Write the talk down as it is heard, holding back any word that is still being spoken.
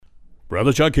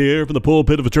Brother Chuck here from the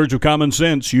pulpit of the Church of Common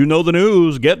Sense. You know the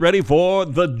news. Get ready for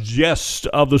the gist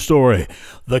of the story.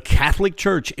 The Catholic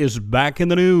Church is back in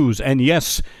the news. And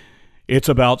yes, it's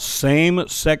about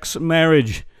same-sex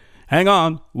marriage. Hang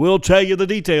on. We'll tell you the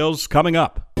details coming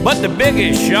up. But the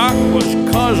biggest shock was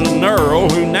Cousin Earl,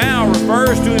 who now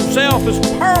refers to himself as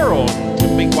Pearl.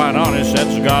 To be quite honest,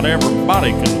 that's got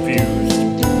everybody confused.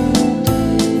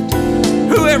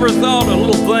 Whoever thought a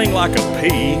little thing like a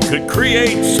pea could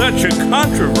create such a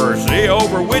controversy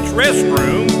over which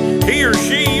restroom he or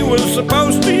she was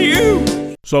supposed to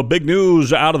use? So big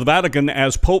news out of the Vatican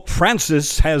as Pope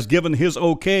Francis has given his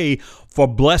okay for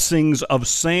blessings of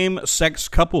same-sex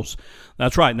couples.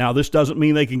 That's right. Now, this doesn't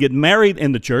mean they can get married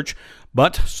in the church,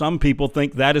 but some people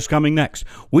think that is coming next.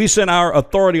 We sent our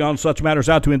authority on such matters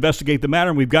out to investigate the matter,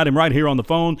 and we've got him right here on the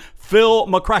phone. Phil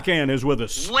McCrakin is with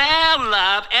us. Well,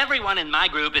 love, everyone in my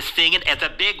group is seeing it as a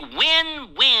big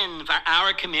win-win for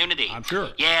our community. I'm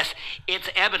sure. Yes, it's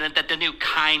evident that the new,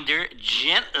 kinder,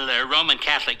 gentler Roman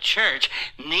Catholic Church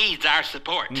needs our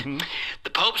support. Mm-hmm. The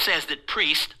Pope says that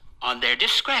priests, on their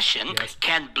discretion,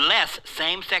 can bless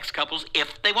same-sex couples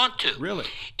if they want to. Really?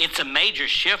 It's a major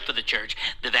shift for the church.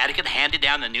 The Vatican handed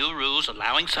down the new rules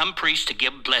allowing some priests to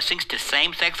give blessings to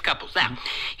same-sex couples. Now,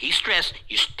 he stressed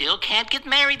you still can't get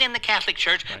married in the Catholic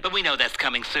Church, but we know that's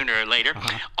coming sooner or later.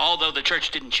 Although the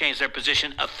church didn't change their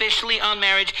position officially on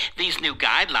marriage, these new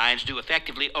guidelines do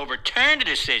effectively overturn a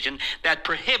decision that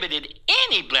prohibited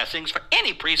any blessings for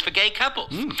any priest for gay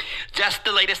couples. Just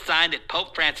the latest sign that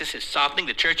Pope Francis is softening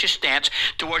the church's stance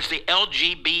towards the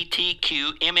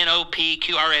LGBTQ, MNOP,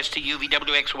 QRSTU,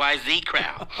 VWXYZ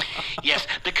crowd. Yes,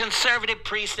 the conservative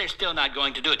priests, they're still not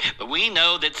going to do it, but we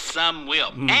know that some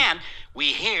will. And we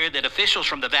hear that officials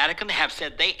from the Vatican have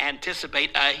said they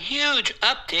anticipate a huge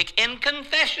uptick in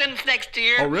confessions next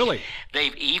year. Oh, really?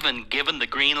 They've even given the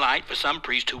green light for some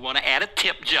priests who want to add a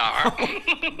tip jar.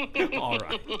 All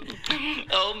right.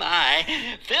 Oh, my.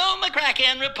 Phil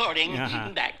McCrakin reporting.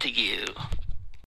 Back to you.